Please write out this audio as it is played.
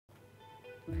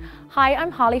Hi, I'm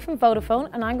Holly from Vodafone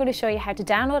and I'm going to show you how to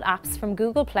download apps from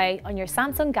Google Play on your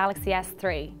Samsung Galaxy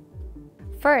S3.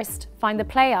 First, find the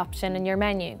Play option in your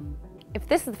menu. If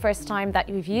this is the first time that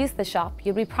you've used the shop,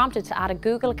 you'll be prompted to add a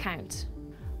Google account.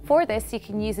 For this, you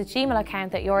can use a Gmail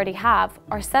account that you already have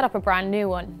or set up a brand new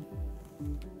one.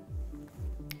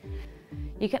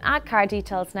 You can add card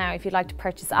details now if you'd like to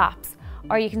purchase apps,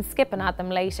 or you can skip and add them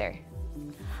later.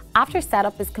 After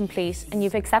setup is complete and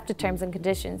you've accepted terms and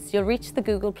conditions, you'll reach the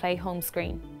Google Play home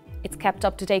screen. It's kept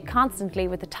up to date constantly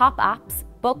with the top apps,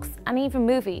 books and even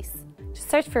movies. To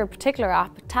search for a particular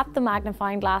app, tap the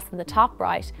magnifying glass in the top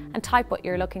right and type what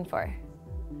you're looking for.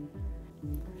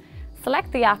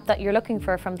 Select the app that you're looking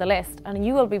for from the list and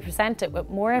you will be presented with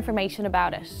more information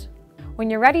about it. When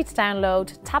you're ready to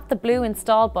download, tap the blue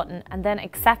Install button and then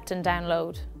Accept and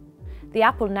Download. The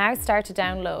app will now start to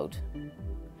download.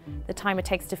 The time it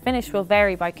takes to finish will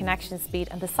vary by connection speed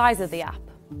and the size of the app.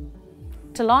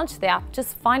 To launch the app,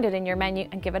 just find it in your menu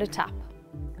and give it a tap.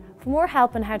 For more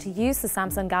help on how to use the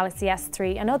Samsung Galaxy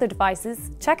S3 and other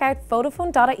devices, check out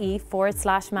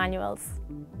vodafone.ie/manuals.